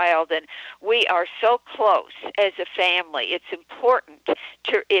 great-grandchild, and we are so close as a family. It's important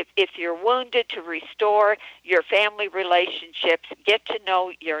to, if you're wounded, to restore your family relationships, get to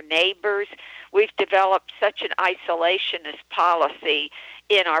know your neighbors. We've developed such an isolationist policy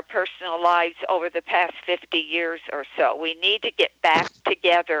in our personal lives over the past 50 years or so. We need to get back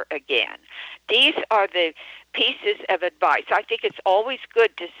together again. These are the pieces of advice. I think it's always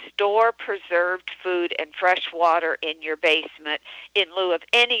good to store preserved food and fresh water in your basement in lieu of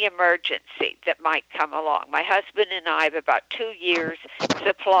any emergency that might come along. My husband and I have about 2 years'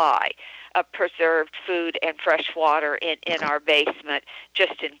 supply of preserved food and fresh water in our basement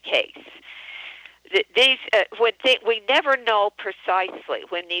just in case. We never know precisely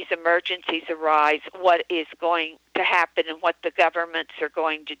when these emergencies arise what is going to happen and what the governments are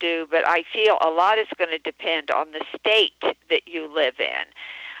going to do, but I feel a lot is going to depend on the state that you live in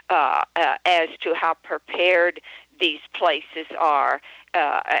as to how prepared these places are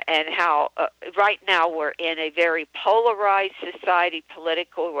and how right now we're in a very polarized society,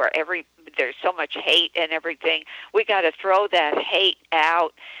 political, where there's so much hate and everything. We got to throw that hate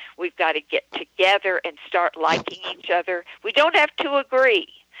out. We've got to get together and start liking each other. We don't have to agree.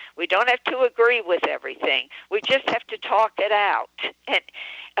 We don't have to agree with everything. We just have to talk it out. And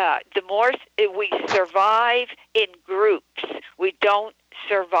the more we survive in groups, we don't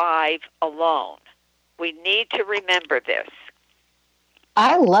survive alone. We need to remember this.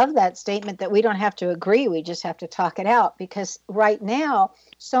 I love that statement that we don't have to agree, we just have to talk it out, because right now,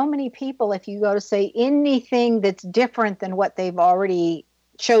 so many people, if you go to say anything that's different than what they've already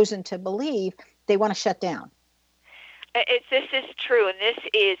chosen to believe, they want to shut down. This is true, and this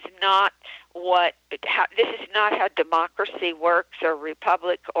is not how democracy works, or a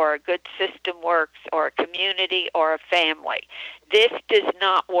republic, or a good system works, or a community, or a family. This does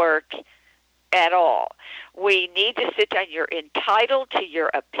not work at all. We need to sit down. You're entitled to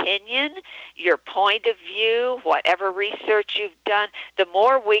your opinion, your point of view, whatever research you've done. The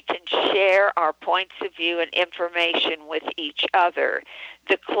more we can share our points of view and information with each other,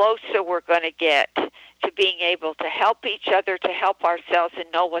 the closer we're going to get to being able to help each other, to help ourselves, and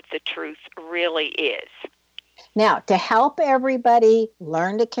know what the truth really is. Now, to help everybody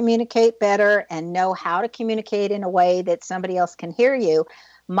learn to communicate better and know how to communicate in a way that somebody else can hear you,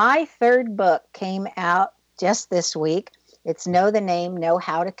 my third book came out just this week. It's Know the Name, Know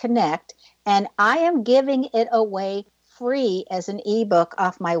How to Connect, and I am giving it away free as an ebook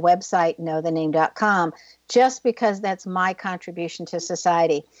off my website, knowthename.com, just because that's my contribution to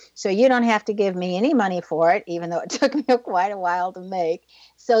society. So you don't have to give me any money for it, even though it took me quite a while to make.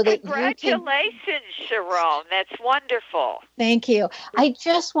 So that Congratulations, Sharon. That's wonderful. Thank you. I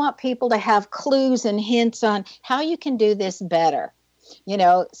just want people to have clues and hints on how you can do this better,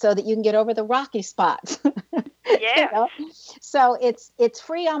 so that you can get over the rocky spots. Yeah. So it's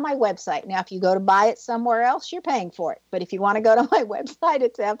free on my website. Now, if you go to buy it somewhere else, you're paying for it. But if you want to go to my website,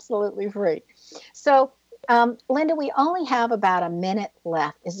 it's absolutely free. So, Linda, we only have about a minute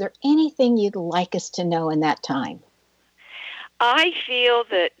left. Is there anything you'd like us to know in that time? I feel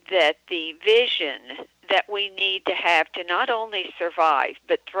that the vision that we need to have to not only survive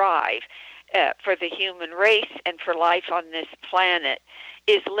but thrive for the human race and for life on this planet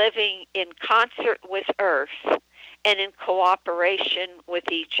is living in concert with Earth and in cooperation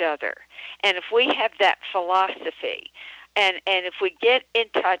with each other. And if we have that philosophy, and if we get in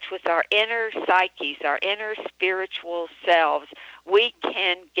touch with our inner psyches, our inner spiritual selves, we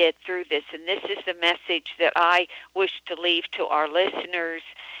can get through this. And this is the message that I wish to leave to our listeners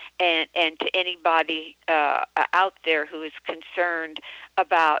and to anybody out there who is concerned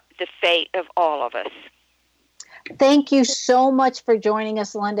about the fate of all of us. Thank you so much for joining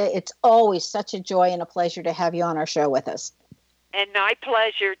us, Linda. It's always such a joy and a pleasure to have you on our show with us. And my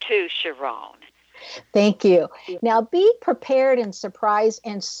pleasure too, Sharon. Thank you. Now, be prepared and surprised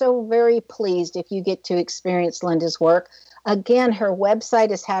and so very pleased if you get to experience Linda's work. Again, her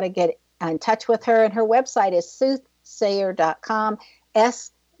website is how to get in touch with her, and her website is soothsayer.com,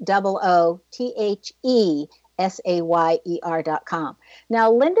 SOOTHESAYER.com.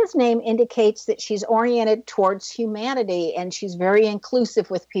 Now, Linda's name indicates that she's oriented towards humanity and she's very inclusive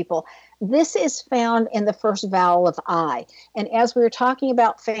with people. This is found in the first vowel of I. And as we were talking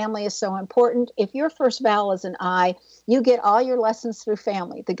about, family is so important. If your first vowel is an I, you get all your lessons through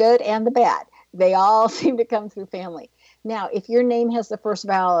family, the good and the bad. They all seem to come through family. Now, if your name has the first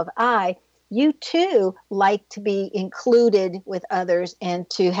vowel of I, you too like to be included with others and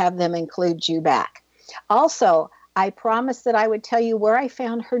to have them include you back. Also, I promised that I would tell you where I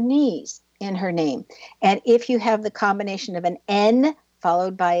found her knees in her name. And if you have the combination of an N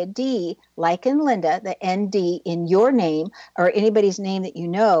followed by a D, like in Linda, the ND in your name or anybody's name that you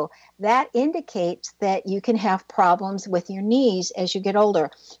know, that indicates that you can have problems with your knees as you get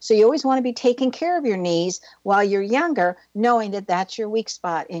older. So you always want to be taking care of your knees while you're younger, knowing that that's your weak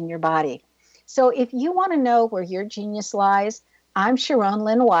spot in your body. So if you want to know where your genius lies, I'm Sharon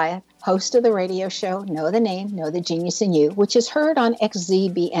Lynn Wyeth, host of the radio show Know the Name, Know the Genius in You, which is heard on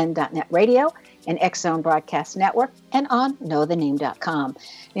xzbn.net radio and X-Zone Broadcast Network and on knowthename.com.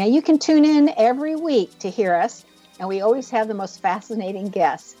 Now, you can tune in every week to hear us, and we always have the most fascinating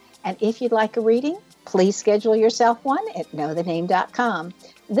guests. And if you'd like a reading, please schedule yourself one at knowthename.com.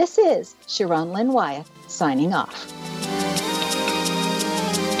 This is Sharon Lynn Wyeth signing off.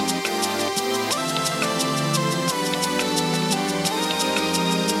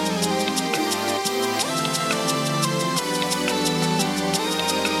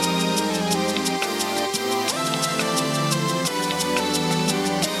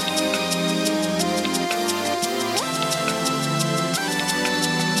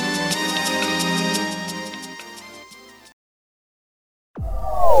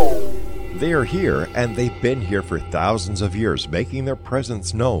 They are here, and they've been here for thousands of years, making their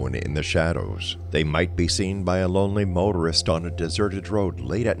presence known in the shadows. They might be seen by a lonely motorist on a deserted road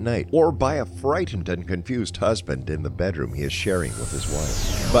late at night, or by a frightened and confused husband in the bedroom he is sharing with his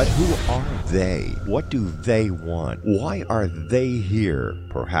wife. But who are they? What do they want? Why are they here?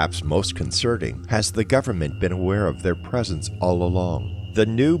 Perhaps most concerning, has the government been aware of their presence all along? The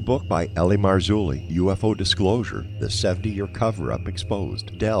new book by Ellie Marzulli, UFO Disclosure, the 70-year cover-up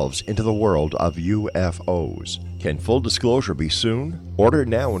exposed, delves into the world of UFOs. Can full disclosure be soon? Order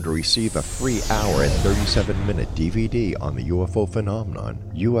now and receive a free hour and 37-minute DVD on the UFO phenomenon.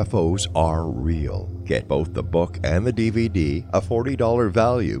 UFOs are real. Get both the book and the DVD, a $40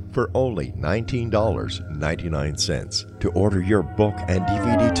 value, for only $19.99. To order your book and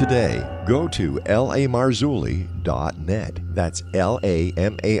DVD today, go to lamarzulli.net. That's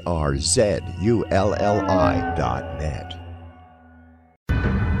LAMARZULLI.net.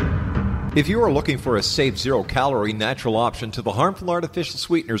 If you are looking for a safe, zero-calorie natural option to the harmful artificial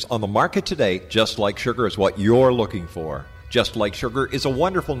sweeteners on the market today, Just Like Sugar is what you're looking for. Just Like Sugar is a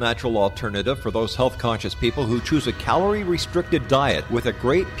wonderful natural alternative for those health-conscious people who choose a calorie-restricted diet with a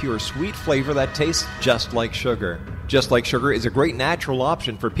great, pure, sweet flavor that tastes just like sugar. Just Like Sugar is a great natural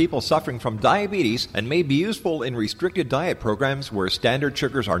option for people suffering from diabetes and may be useful in restricted diet programs where standard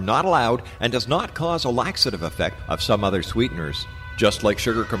sugars are not allowed and does not cause a laxative effect of some other sweeteners. Just Like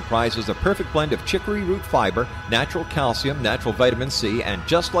Sugar comprises a perfect blend of chicory root fiber, natural calcium, natural vitamin C, and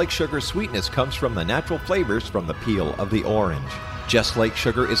Just Like Sugar's sweetness comes from the natural flavors from the peel of the orange. Just Like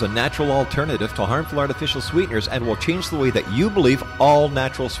Sugar is a natural alternative to harmful artificial sweeteners and will change the way that you believe all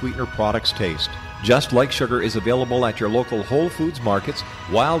natural sweetener products taste. Just Like Sugar is available at your local Whole Foods markets,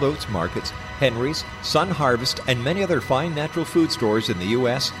 Wild Oats markets, Henry's, Sun Harvest, and many other fine natural food stores in the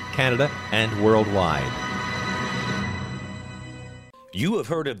U.S., Canada, and worldwide. You have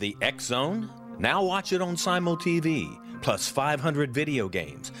heard of the X Zone? Now watch it on Simul TV, plus 500 video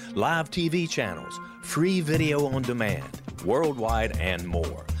games, live TV channels, free video on demand, worldwide, and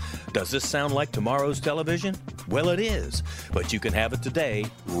more. Does this sound like tomorrow's television? Well, it is, but you can have it today,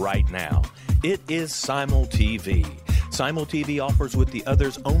 right now. It is Simul TV. Simul TV offers what the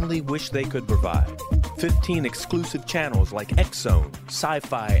others only wish they could provide. 15 exclusive channels like X Zone,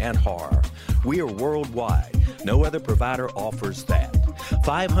 Sci-Fi, and Horror. We are worldwide. No other provider offers that.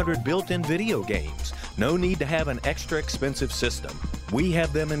 500 built-in video games. No need to have an extra expensive system. We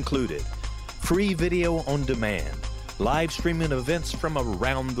have them included. Free video on demand. Live streaming events from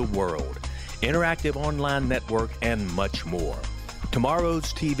around the world. Interactive online network, and much more.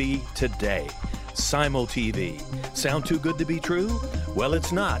 Tomorrow's TV today. Simul TV. Sound too good to be true? Well,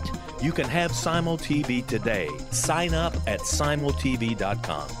 it's not. You can have Simul TV today. Sign up at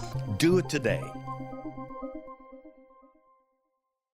simultv.com. Do it today.